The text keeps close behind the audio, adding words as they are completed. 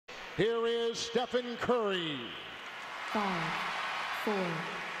here is Stephen Curry. 5, 4,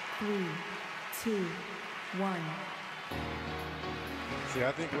 3, 2, 1. See,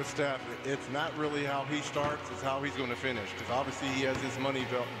 I think with Steph, it's not really how he starts, it's how he's going to finish. Because obviously he has his money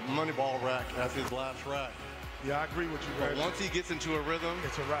ball rack as his last rack. Yeah, I agree with you, But Red. once he gets into a rhythm,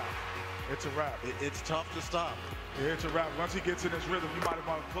 It's a wrap. It's a wrap. it's tough to stop. Yeah, it's a wrap. Once he gets in his rhythm, you might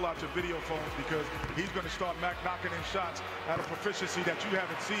want to pull out your video phones because he's going to start knocking in shots at a proficiency that you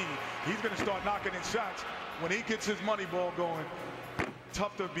haven't seen. He's going to start knocking in shots when he gets his money ball going.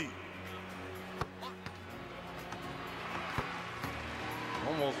 Tough to beat.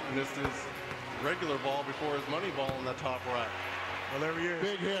 Almost missed his regular ball before his money ball in that top rack. Well, there he is.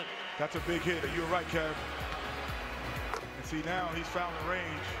 Big hit. That's a big hit. You're right, Kev. And see, now he's found the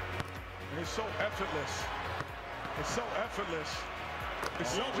range. And it's so effortless. It's so effortless.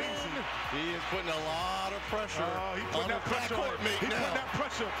 It's so easy. He is putting a lot of pressure He's on putting the that pressure backcourt on. mate He's now. putting that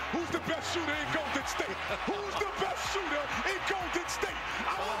pressure. Who's the best shooter in Golden State? Who's the best shooter in Golden State?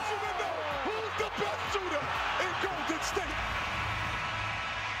 I want you to know who's the best shooter in Golden State.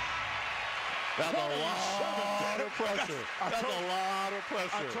 That's a lot of pressure. That's a lot of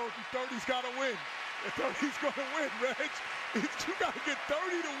pressure. I told you 30's got to win. 30's going to win, Reg. You got to get 30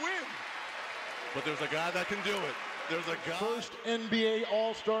 to win. But there's a guy that can do it. There's a guy. First NBA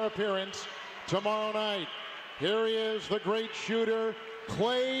All-Star appearance tomorrow night. Here he is, the great shooter,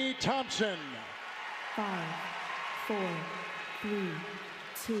 Klay Thompson. 5, 4, 3,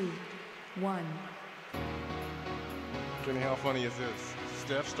 2, 1. Kenny, how funny is this?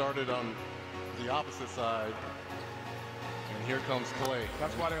 Steph started on the opposite side, and here comes Klay.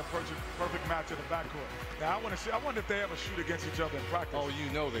 That's why they're a perfect match in the backcourt. Now, I wonder if they ever shoot against each other in practice. Oh, you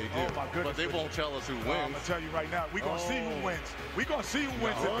know they do. Oh, my goodness. But they won't tell us who wins. I'm going to tell you right now, we're going to see who wins. We're going to see who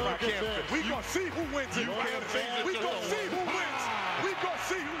wins in practice. We're going to see who wins in practice. We're going to see who wins. We're going to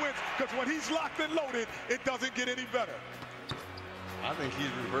see who wins. Because when he's locked and loaded, it doesn't get any better. I think he's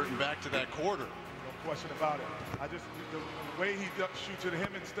reverting back to that quarter. No question about it. The way he shoots it,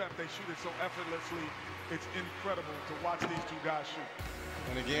 him and Steph, they shoot it so effortlessly. It's incredible to watch these two guys shoot.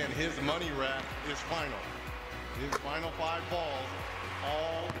 And again, his money rack is final. His final 5 balls,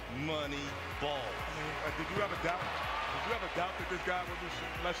 all money balls. I mean, did you ever doubt? Did you ever doubt that this guy would be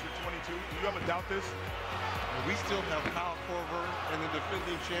shooting less than 22? Did you ever doubt this? We still have Kyle Korver and the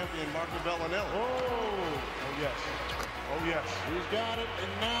defending champion, Marco Bellinelli. Oh yes. Oh, yes. He's got it,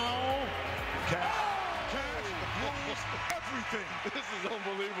 and now... Cash rules everything. This is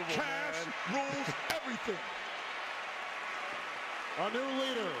unbelievable, Cash man. rules everything. A new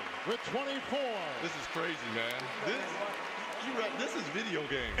leader with 24. This is crazy, man. This is video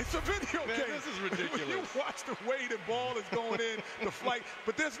game. It's a video Man, game. this is ridiculous. When you watch the way the ball is going in, the flight,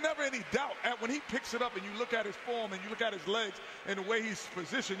 but there's never any doubt. When he picks it up and you look at his form and you look at his legs and the way he's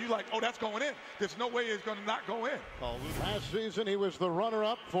positioned, you're like, oh, that's going in. There's no way it's going to not go in. Last season, he was the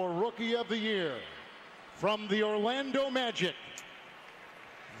runner-up for Rookie of the Year. From the Orlando Magic,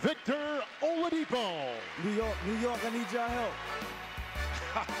 Victor Oladipo. New York, I need your help.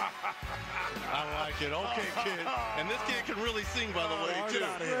 I like it. Okay, kid. And this kid can really sing, by the way, too.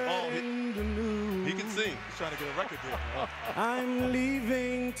 He can sing. He's trying to get a record deal. I'm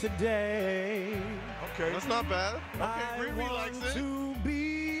leaving today. Okay. That's not bad. Okay, I Riri likes want it. to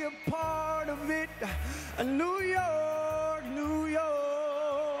be a part of it. New York, New York.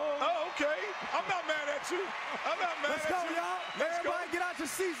 Oh, okay. I'm not mad at you. I'm not mad Let's at go, you. y'all. Everybody get out your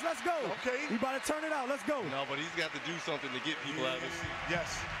seats. Let's go. Okay. We about to turn it out. Let's go. No, but he's got to do something to get people out of his seat.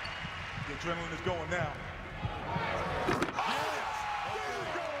 Yes. The adrenaline is going now. There you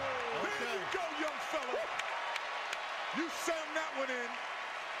go. There you go, young fella. You sang that one in.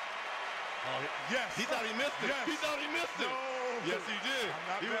 Yes. He thought he missed it. Yes. He thought he missed it. No. Yes, he did. I'm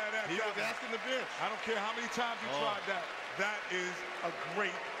not he mad at He that was one. asking the bench. I don't care how many times you tried that. That is a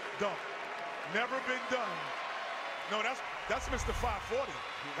great dunk. Never been done. No, that's Mr. 540.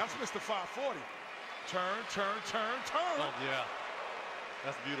 That's Mr. 540. Turn, turn, turn, turn. Oh, yeah.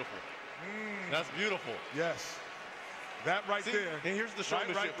 That's beautiful. That's beautiful. Yes. That right there. And here's the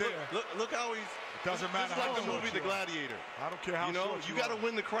showmanship. Right there. Look how he's. Doesn't matter It's like how the short movie you The are. Gladiator. I don't care how you know, short you got to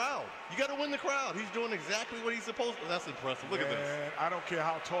win the crowd. You got to win the crowd. He's doing exactly what he's supposed to. That's impressive. Look at this. I don't care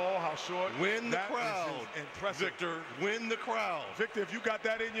how tall, how short. Win the That is crowd. impressive. Victor, win the crowd. Victor, if you got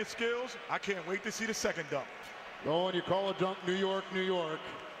that in your skills, I can't wait to see the second dunk. Oh, and you call a dunk New York, New York.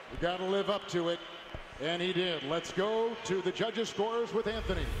 You got to live up to it. And he did. Let's go to the judges' scores with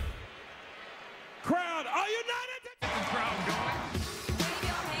Anthony. Crowd, are you united? The crowd going. Wave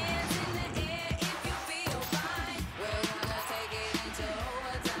your hands in the air if you feel fine. We're gonna take it into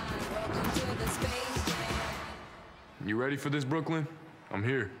overtime. Welcome to the Space Jam. You ready for this, Brooklyn? I'm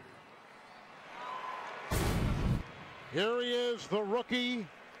here. Here he is, the rookie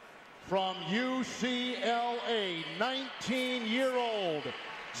from UCLA, 19-year-old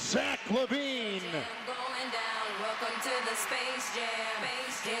Zach LaVine. Going down. Welcome to the Space Jam.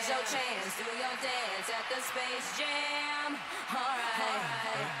 Here's your chance. Do your dance at the Space Jam. All right.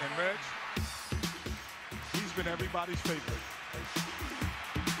 And Reg, he's been everybody's favorite.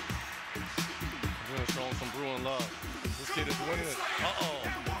 We're going to show him some Bruin love. This kid is winning it.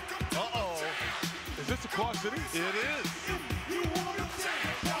 Uh-oh. Is this the Quad City? It is.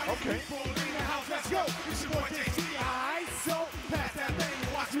 Okay. Let's go. It's your boy JT. So pass that thing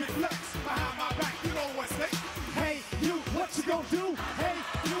and watch me flex. Behind my back, you know what's next. Hey, you, what you gonna do? Hey,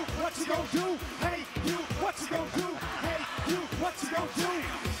 you, what you gonna do? Hey, you, what you gonna do? Hey, you, what you gonna do?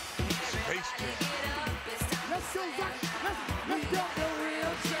 Space Jam. Let's go, Zach. Let's go.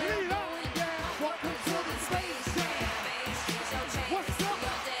 Lead up. Welcome to the Space Jam. What's up?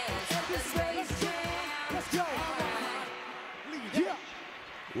 At the Space Jam. Let's go. Yeah.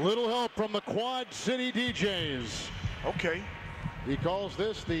 Little help from the Quad City DJs. Okay. He calls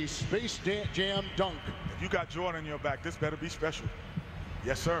this the Space Jam dunk. If you got Jordan in your back, this better be special.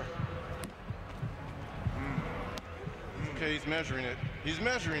 Yes, sir. Okay, he's measuring it. He's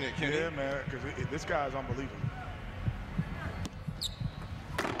measuring it, Kenny. Yeah, man, because this guy is unbelievable.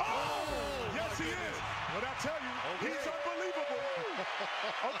 Oh! Yes, he is. What I tell you, he's unbelievable.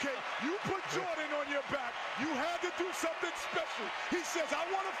 Okay, you put Jordan on your back. You had to do something special. He says, I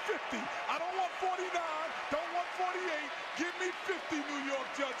want a 50. I don't want 49. Don't want 48. Give me 50, New York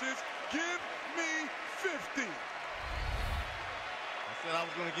judges. Give me 50. I said I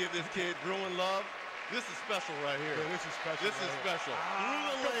was going to give this kid Bruin love. This is special right here. Yeah, this is special. This is special.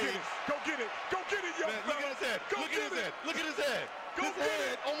 Go get it. Go get it. Go get it, young Man, look at his head. Go Look at his head. Look at his head. Go His get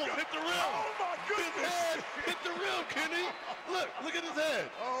head it. almost hit the rim. Oh, my His goodness. head hit the rim, Kenny. Look at his head.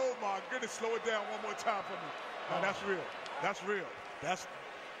 Oh, my goodness. Slow it down one more time for me. No, that's real. That's real.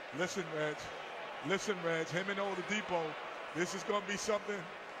 Listen, Reg. Listen, Reg. Him and Oladipo. This is going to be something.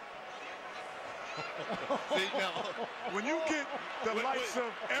 See, now, When you get the Wait, likes of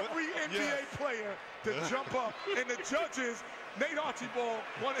every NBA player to jump up, and the judges, Nate Archibald,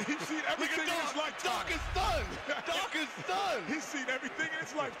 he's seen look everything at in his Doc. lifetime. Doc is stunned. Doc is stunned. He's seen everything in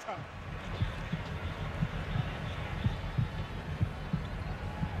his lifetime.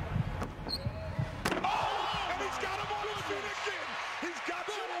 Oh! And he's got him on his feet again. He's got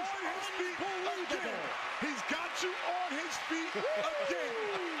you on his feet again. He's got you on his feet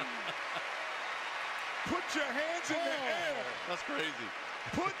again. Put your hands in the air. That's crazy.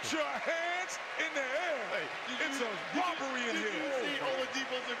 Put your hands in the air. Hey, It's a robbery in Did here. you see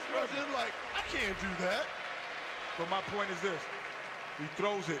Oladipo's expression? Like, I can't do that. But my point is this. He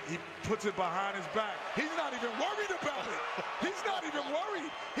throws it. He puts it behind his back. He's not even worried about it. He's not even worried.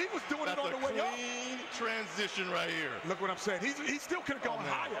 He was doing That's it on a the way up. clean transition right here. Look what I'm saying. He still could have gone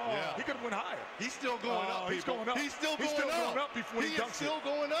man. higher. Yeah. He could have went higher. He's still going up, He's people. going up. He's still He's going still up. going up before he is dunks it. still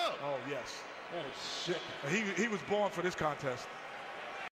going up. Oh, yes. That is sick. He was born for this contest.